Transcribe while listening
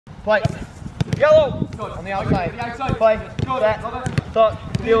play. Yellow, on the outside. Play, set, touch,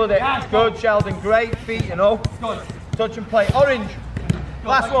 deal with it. Good, Sheldon, great feet, you know. Touch and play. Orange,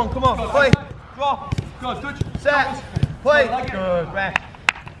 last one, come on, play. Drop, set, play. Good, rest.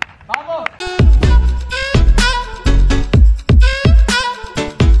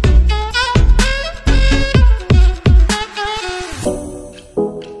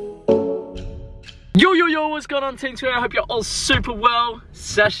 Yo, what's going on, team? I hope you're all super well.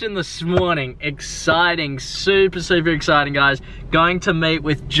 Session this morning, exciting, super exciting, guys. Going to meet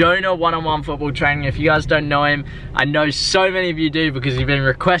with JONER 1on1 football training. If you guys don't know him, I know so many of you do because you've been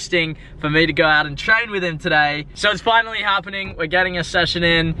requesting for me to go out and train with him today. So it's finally happening. We're getting a session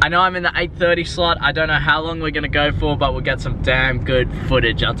in. I know I'm in the 8:30 slot. I don't know how long we're gonna go for, but we'll get some damn good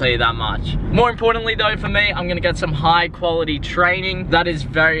footage, I'll tell you that much. More importantly though, for me, I'm gonna get some high quality training. That is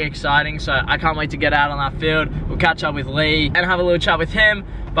very exciting, so I can't wait to get out on that field. We'll catch up with Lee and have a little chat with him,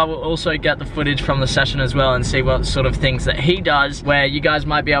 but we'll also get the footage from the session as well and see what sort of things that he does, where you guys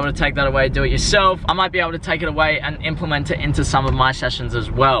might be able to take that away, do it yourself. I might be able to take it away and implement it into some of my sessions as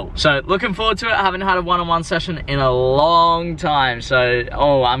well. So looking forward to it. I haven't had a one-on-one session in a long time, so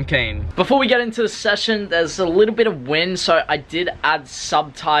I'm keen. Before we get into the session, there's a little bit of wind, so I did add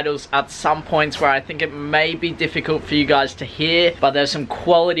subtitles at some points where I think it may be difficult for you guys to hear, but there's some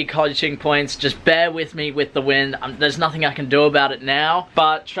quality coaching points. Just bear with me with the wind. There's nothing I can do about it now,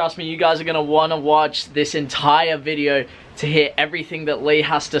 but trust me, you guys are gonna wanna watch this entire video to hear everything that Lee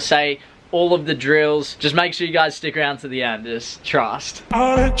has to say, all of the drills. Just make sure you guys stick around to the end, just trust.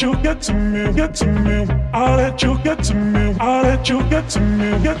 I'll let you get to me, get to me. I'll let you get to me, I'll let you get to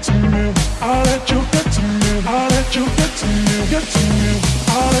me, get to me. I'll let you get to me, I'll let you get to me, get to me.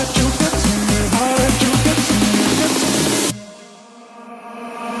 I'll let you get to me, I'll let you get to me, get to me.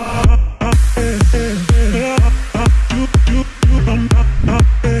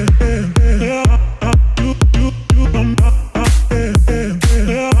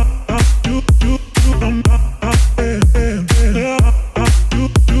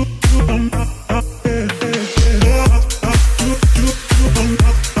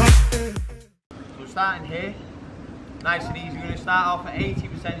 Starting here, nice and easy. We're going to start off at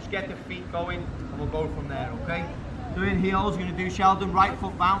 80%, just get the feet going and we'll go from there, okay? Doing heels, going to do Sheldon, right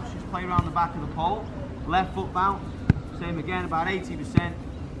foot bounce, just play around the back of the pole. Left foot bounce, same again, about 80%.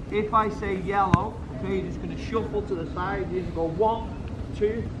 If I say yellow, okay, you're just going to shuffle to the side. You just go 1,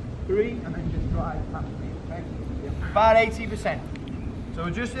 2, 3, and then just drive past me, okay? About 80%. So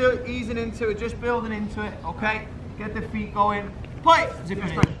we're just easing into it, just building into it, okay? Get the feet going. Play! Zip it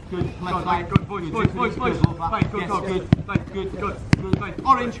in. Good. Left side. Good. Boys. Good.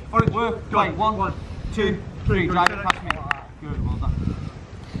 Orange. Work. Play. 1, 2, 3. Drive it past me. Good. Well done.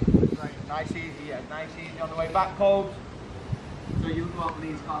 Right. Nice easy. Yeah. Nice easy on the way back, Cole. So you go off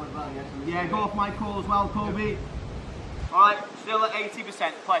these cars as well, yes? Yeah. Go off my call as well, Kobe. All right. Still at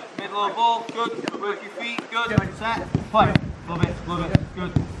 80%. Play. Middle of the ball. Good. Work your feet. Good. Set. Play. Love it.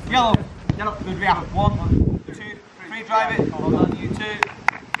 Good. Yellow. Good react. 1, 2, 3. Drive it. Hold on, you two.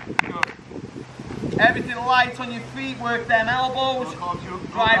 Good. Everything light on your feet. Work them elbows.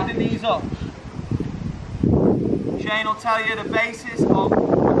 Drive the knees up. Shane will tell you the basis of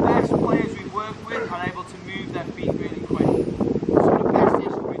the best players we work with are able to move their feet really quick. So the best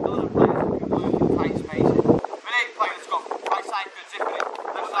is we've done are players who can work in tight spaces. Ready? Play. Let's go. Right side. Good. Zip it in.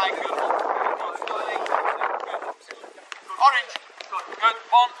 Left side. Good. Good. Orange. Good.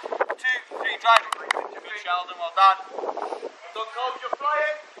 1, 2, 3. Drive it. Good, Sheldon. Well done. Done, coach. You're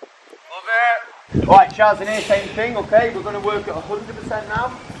flying. Love it. Right, Sheldon here, same thing, okay? We're going to work at 100%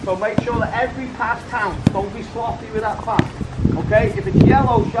 now. So make sure that every pass counts. Don't be sloppy with that pass. Okay? If it's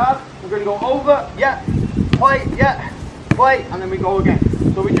yellow, Shad, we're going to go over, play, and then we go again.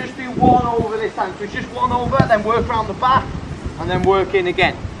 So we just do 1 over this time. So it's just 1 over, then work around the back, and then work in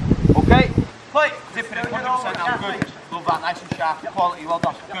again. Okay? Play. Zip it in 100% now. Good. Love that. Nice and sharp. Quality. Well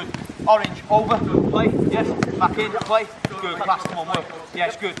done. Good. Orange. Over. Good. Play. Yes. Back in. Play. Good. Pass. Come on. Work.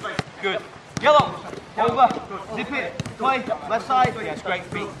 Yes. Good. Good. Yellow. Over. Zip it. Play. Left side. Yes. Great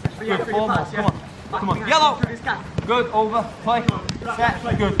feet. Good. 4 more. Come on. Yellow. Good. Over. Play.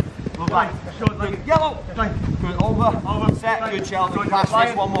 Set. Good. Love that. Good. Yellow. Good. Over. Set. Good. Sheldon. Pass.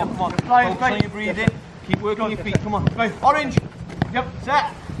 This 1 more. Come on. Focus on your breathing. Keep working your feet. Come on. Orange. Yep.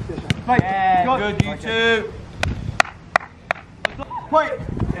 Set. Yeah. Good. You two. Play.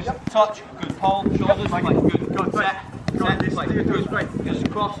 Touch. Good. Pole. Shoulders. Play. Good. Set. Play. Good. Just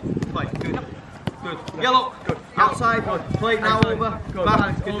across. Play. Good. Good. Yellow. Good. Outside. Play now over.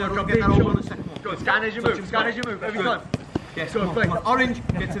 Back. Get that over on the second one. Good. Scan as you move. Every time. Yes, come on. Orange,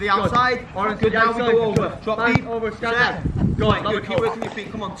 get to the outside. Orange, good, now we go over. Drop deep. Set. Good, keep working your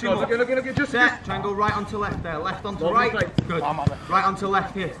feet. Come on, 2 more. Set. Try and go right onto left there. Left onto right. Good. Right onto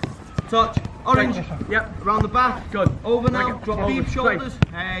left here. Touch. Orange. Yep. Around the back. Good. Over now. Drop deep shoulders.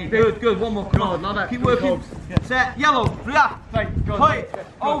 Hey. Good. One more. Come on. Keep working. Set. Yellow. React. Play.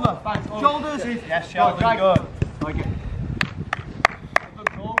 Over. Shoulders. Yes, Sheldon. Good.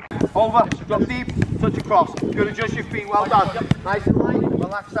 Over. Drop deep. Touch across. Good. Adjust your feet. Well done. Nice and light.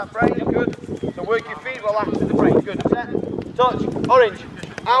 Relax that brain. Good. So work your feet. Relax the brain. Good. Set. Touch. Orange.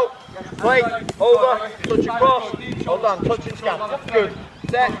 Out. Play. Over. Touch across. Hold on. Touch and scan. Good.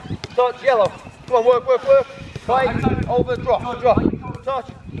 Set. Touch. Yellow. Come on. Work. Play. Over. Drop. Touch.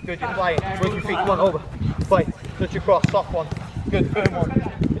 Good. You're flying. Work your feet. Come on. Over. Play. Touch across. Soft one. Good. Firm one.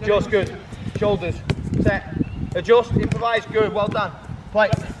 Adjust. Good. Shoulders. Set. Adjust. Improvise. Good. Well done. Play.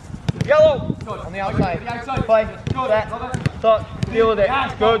 Yellow. On the outside. Play. Set. Touch. Deal with it.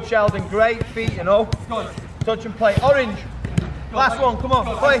 Good. Sheldon. Great. Feet. Touch and play. Orange. Last one. Come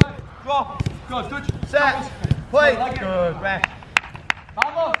on. Play. Drop. Good. Touch. Set. Play. Good. Rest.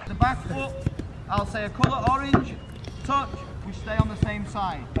 The back foot. I'll say a colour orange. Touch. We stay on the same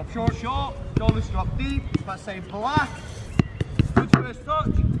side. Short. Shoulders drop deep. If I say black. Good first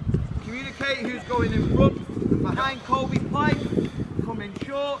touch. Communicate who's going in front. Behind Kobe. Play. Come in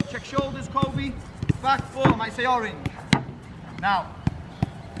short. Check shoulders, Kobe. Back foot. I might say orange. Now,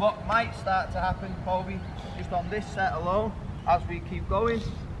 what might start to happen, Kobe, just on this set alone, as we keep going,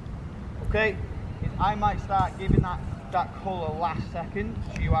 okay, is I might start giving that colour last second,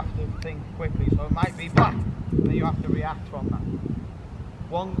 so you have to think quickly. So it might be black, and then you have to react from that.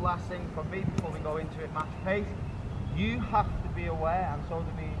 One last thing from me before we go into it, match pace. You have to be aware, and so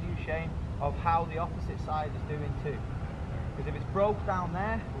do me and you, Shane, of how the opposite side is doing too. Because if it's broke down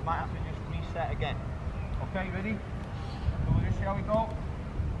there, we might have to just reset again. Okay, ready? So we'll just see how we go.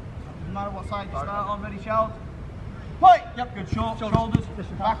 Doesn't matter what side you start on. Ready, Sheld? Play! Yep, good. Shoulders.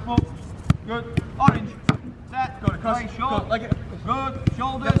 Back foot. Good. Orange. Set. Good. Play. Short. Like it. Good.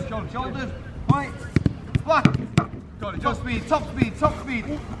 Shoulders. Play. Black. Good. Top speed.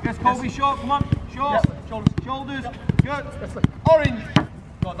 Yes, Kobe. Short. Come on. Short. Shoulders. Good. Orange.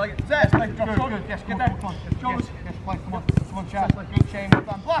 Good. Like it. Set. Good. Yes, get there. Come on. Shoulders. Yes, play. Come on, Chad. Good. Shane. Well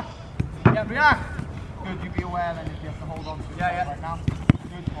done. Black. Yeah, react. Good. You be aware then if you have to hold on to it right now.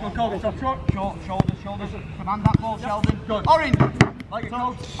 Good, Kobe, short, shoulders. Command that ball, Sheldon. Good. Orange. Like it,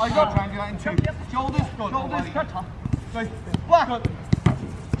 Kobe. Try and do that in 2. Shoulders. Good. Black. Good.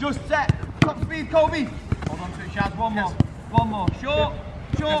 Just set. Top speed, Kobe. Hold on to it, Shaz. One more. Short.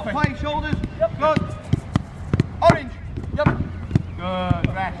 Play. Shoulders. Good. Orange. Good.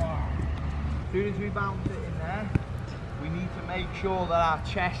 Rest. As soon as we bounce it in there, we need to make sure that our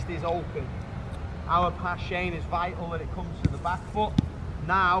chest is open. Our pass, Shane, is vital when it comes to the back foot.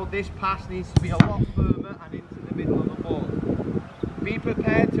 Now, this pass needs to be a lot firmer and into the middle of the ball. Be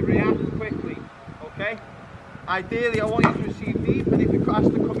prepared to react quickly, okay? Ideally, I want you to receive deep, and if it has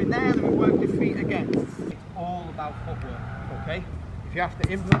to come in there, then we work your feet again. It's all about footwork, okay? If you have to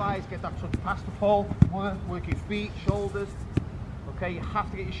improvise, get that touch past the pole, work your feet, shoulders, okay? You have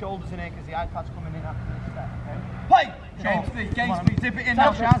to get your shoulders in here because the iPad's coming in after this step, okay? Play! Game speed, dip it in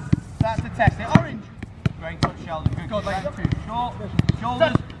now, Shaz. That's the test. Orange. Great touch, Sheldon. Good. Like 2. Short.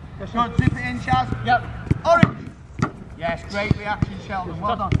 Shoulders. Good. Zip it in, Shaz. Yep. Orange. Yes, great reaction, Sheldon.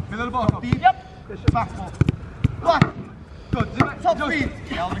 Well done. Middle of the ball. Deep. Yep. Back ball. Black. Good. Zip it. Top speed.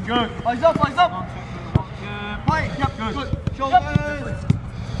 Sheldon, good. Eyes up. Play. Yep. Good. Shoulders.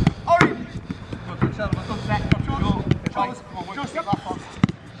 Orange. Good, Sheldon. Good set. Shoulders. Just get back on.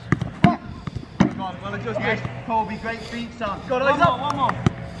 Well adjusted. Yes. Kobe, great feet, son. Good. Eyes up.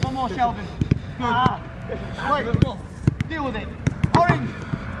 One more, Sheldon. Good. Wait, deal with it. Orange.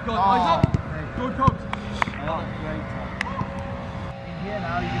 Good. Eyes up. Good coach. Great. In here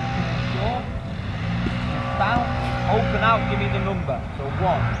now, you're going to finish short. Bounce. Open out. Give me the number. So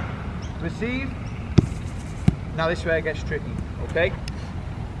 1. Receive. Now this is where it gets tricky. Okay.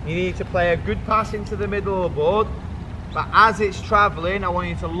 You need to play a good pass into the middle of the board. But as it's travelling, I want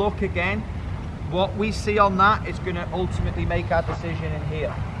you to look again. What we see on that is going to ultimately make our decision in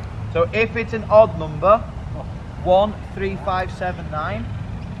here. So if it's an odd number, 1, 3, 5, 7, 9,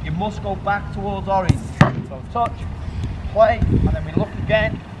 you must go back towards orange. So touch, play, and then we look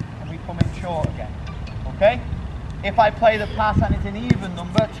again, and we come in short again. Okay? If I play the pass and it's an even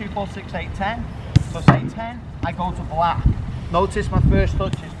number, 2, 4, 6, 8, 10, so say 10, I go to black. Notice my first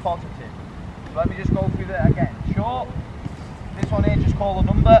touch is positive. So let me just go through that again. Short. This one here, just call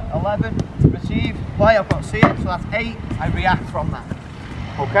the number, 11, receive, play, I've got to see it, so that's 8, I react from that.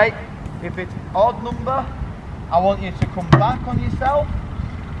 Okay, if it's odd number, I want you to come back on yourself,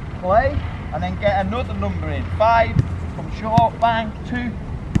 play, and then get another number in. 5, come short, bang, 2,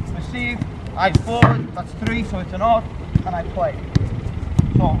 receive, eyes forward, that's 3, so it's an odd, and I play.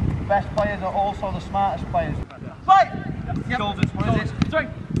 So the best players are also the smartest players. Play! Yep. Shoulders, what is it? 3.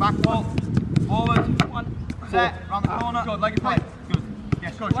 Back wall, forward, 1, set, round the corner. Good, like you play. Good.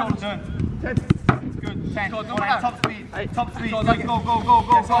 Yes, good, shoulder turn. 10. Good, 10. Good, Top speed. Top speed. Good, Go, go, go,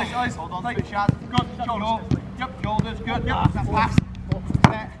 go, Yes, go. eyes. Hold on Like, to it, Shad. good, shoulders. Yep, shoulders, good. Yep, pass.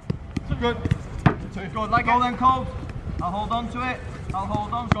 Set. Good. Good, like Go it. then, Coles. I'll hold on to it. I'll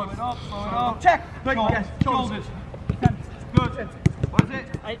hold on. Slow it up, slow it up. Check. Yes, Shoulders. Good. What is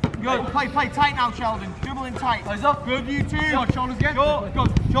it? Good. Play tight now, Sheldon. Dribbling tight. Eyes up. Good, you two. Good, shoulders again.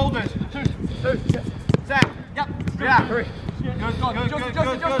 Good. Shoulders. 2. Set. Yep. Yeah. 3. Good.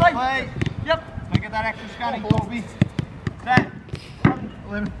 Play. Yep. Look at that extra scanning, Kobe. Set.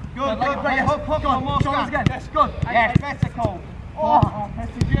 11. Good. Play. Hook. One more Shoulders scan. again. Yes, good. Yes, better, Cole. Oh,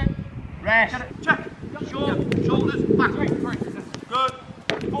 rest. Check. Short. Shoulders. Back. 3. Good.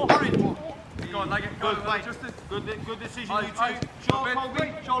 Orange. Good, like it. Good, play. Good decision, you two. Short,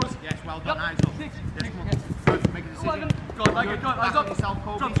 Kobe. Shoulders. Yes, well done. Eyes up. 6. Good. Make a decision. 11. Good, like it. Good. Eyes up. Yourself,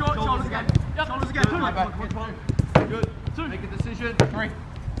 Kobe. Drop short. Shoulders again. Yep. Shoulders again. Good. 2. Make a decision. 3.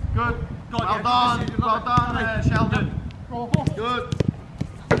 Good. Good. Well done, Sheldon. 4. Good.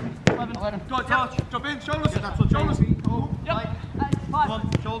 11. Good, touch. Drop in. Shoulders. That's what Shoulders. Yep. 5. Come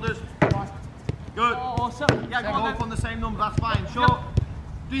on, shoulders. Good. Or 7. Yeah, go on Both then. on the same number, that's fine. Short.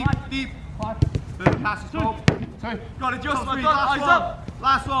 Deep. 5. Good pass, Cope. 2. Got adjust, my Eyes God. Eyes up.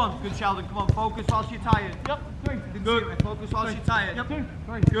 Last one. Good, Sheldon. Come on, focus whilst you're tired. Yep. 3. Good. Focus whilst you're tired. Yep. 2.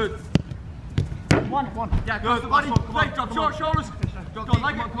 3. Good. 1. Yeah, Good. the body. Last one, come on, Play, drop come short. on. Shoulders. Go Go, deep,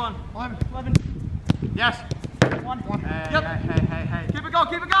 like come on, it. come on. 11. Yes. 1. Hey. Keep it going.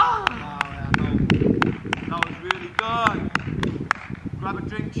 Keep it going. Oh, yeah, no. That was really good. Grab a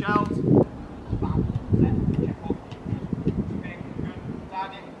drink, Sheld.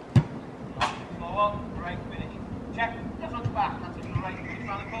 Great finish. Check. Touch back. That's a great finish.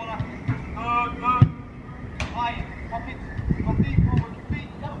 Round the corner. Good. Flying. Pocket. Go deep forward. Your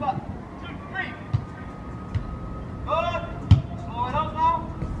feet. Down back. 2, 3. Good. Slow it up now.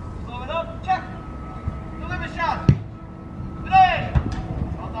 Slow it up. Check. Deliver shot. Finish.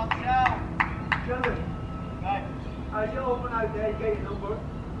 Well done, Shell. Sheldon, Right. as you're open out there, get your number.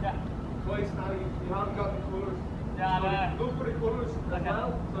 Yeah. Twice now, you haven't got the colours. Yeah, I know. Look for the colours as Okay.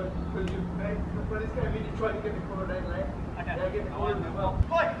 well. So, because you make, when it's going to be, you try to get the colour down there. Okay. Yeah, get the colours as well.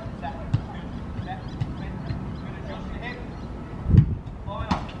 Play. Set. Good. Set. Spin. Good. Adjust your hip. Blow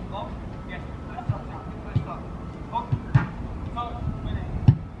it up. Lock. Yes. First stop. First stop. Hook. Touch. Win it.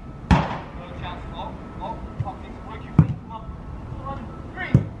 Good chance. Lock. Lock. Pocket. Work your feet. Come on. 1,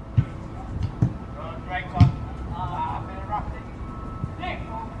 3. Good. Great touch. Bit of rafting. Dick.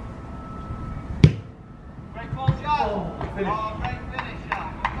 Great ball, Shad. Finish. Oh, great finish, Shad.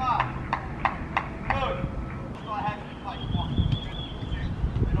 Good pass. Good. Go ahead. Play. 1,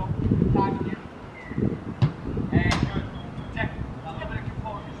 2. Middle. Target you. Good. Check. A little bit of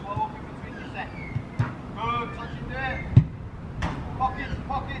composure. Slow up in between your set. Good. Touch it there.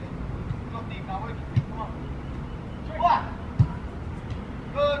 Pocket. Go deep now. Work your feet. Come on. Black.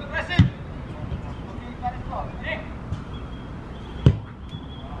 Good. Aggressive. Looking very slow. Nick.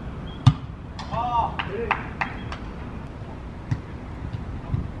 Oh.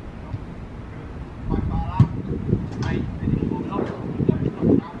 Quite far out. Great finish. Hold up.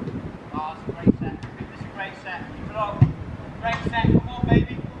 Oh, it's a great set. It's a great set. Keep it up. Great set. Come on,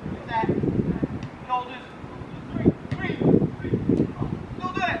 baby. Set. Shoulders. 3.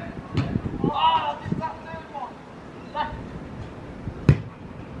 Still do it. Oh, just that third one. Left.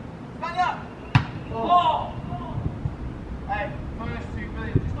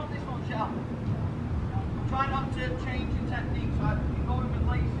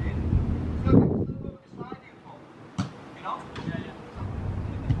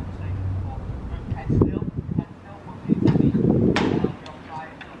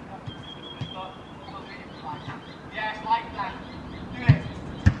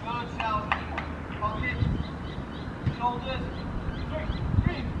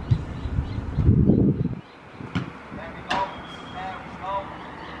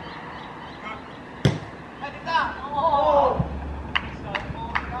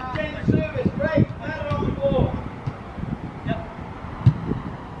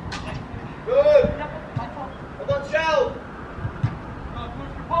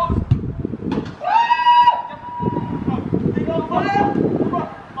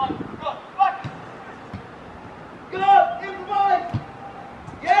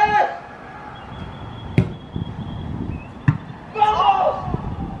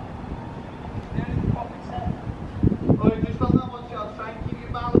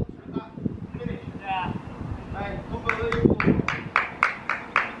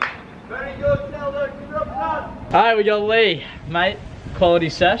 Alright, we got Lee, mate. Quality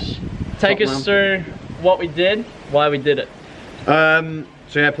sesh. Take Top us man. through what we did, why we did it. So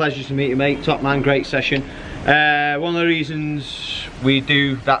yeah, pleasure to meet you, mate. Top man, great session. One of the reasons we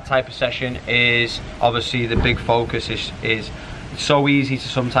do that type of session is obviously the big focus is it's so easy to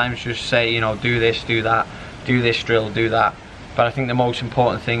sometimes just say, you know, do this, do that, do this drill, do that. But I think the most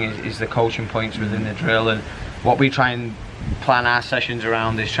important thing is the coaching points within the drill, and what we try and plan our sessions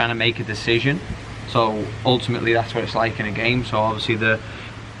around is trying to make a decision. So ultimately that's what it's like in a game. So obviously the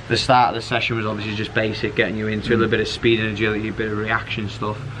start of the session was obviously just basic, getting you into a little bit of speed and agility, a bit of reaction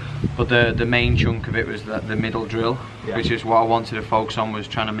stuff. But the main chunk of it was the middle drill, which is what I wanted to focus on, was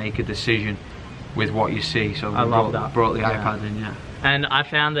trying to make a decision with what you see. So I love we that. brought the iPad in, yeah. And I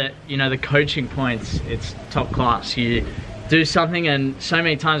found that, you know, the coaching points, it's top class. You do something, and so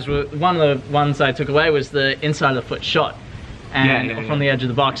many times, one of the ones I took away was the inside of the foot shot, and from the edge of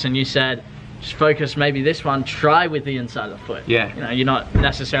the box, and you said, just focus, maybe this one, try with the inside of the foot. Yeah. You know, you're not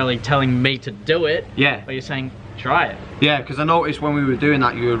necessarily telling me to do it, but you're saying, try it. Yeah, because I noticed when we were doing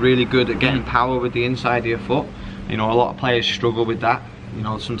that, you were really good at getting power with the inside of your foot. You know, a lot of players struggle with that. You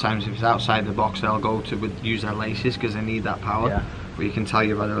know, sometimes if it's outside the box, they'll go to use their laces because they need that power. But you can tell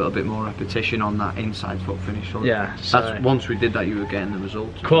you've had a little bit more repetition on that inside foot finish. So that's, once we did that, you were getting the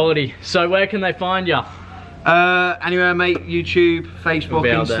results. Quality. So where can they find you? Anywhere, mate. YouTube, Facebook,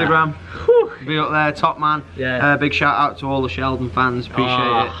 Instagram. Be up there, top man. Yeah. Big shout out to all the Sheldon fans. Appreciate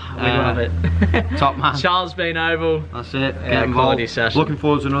it. We love it. Top man. Charles Bean Oval. That's it. Yeah, quality session. Looking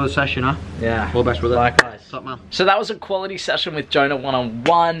forward to another session, huh? Yeah. All the best with it. Likewise. Top man. So that was a quality session with Jonah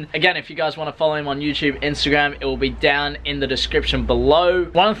 1on1. Again, if you guys want to follow him on YouTube, Instagram, it will be down in the description below.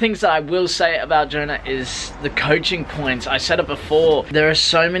 One of the things that I will say about Jonah is the coaching points. I said it before. There are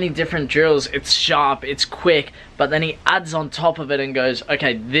so many different drills. It's sharp, it's quick, but then he adds on top of it and goes,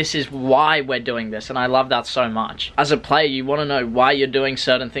 okay, this is why we're doing this, and I love that so much. As a player, you want to know why you're doing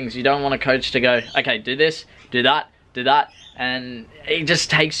certain things. You don't want a coach to go, okay, do this, do that, and it just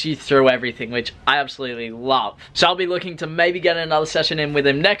takes you through everything, which I absolutely love. So I'll be looking to maybe get another session in with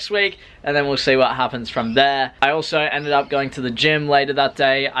him next week, and then we'll see what happens from there. I also ended up going to the gym later that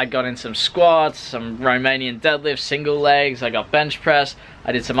day. I got in some squats, some Romanian deadlifts, single legs, I got bench press,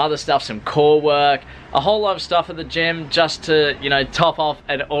 I did some other stuff, some core work, a whole lot of stuff at the gym just to, you know, top off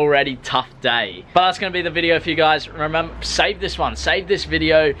an already tough day. But that's going to be the video for you guys. Remember, save this one, save this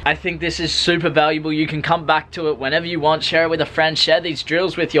video. I think this is super valuable. You can come back to it whenever you want, share it with a friend, share these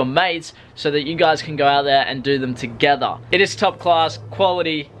drills with your mates so that you guys can go out there and do them together. It is top class,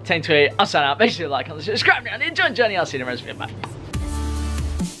 quality, 10 to 8. I'll sign out. Make sure you like, comment, subscribe, and enjoy the journey. I'll see you in the rest of it. Bye.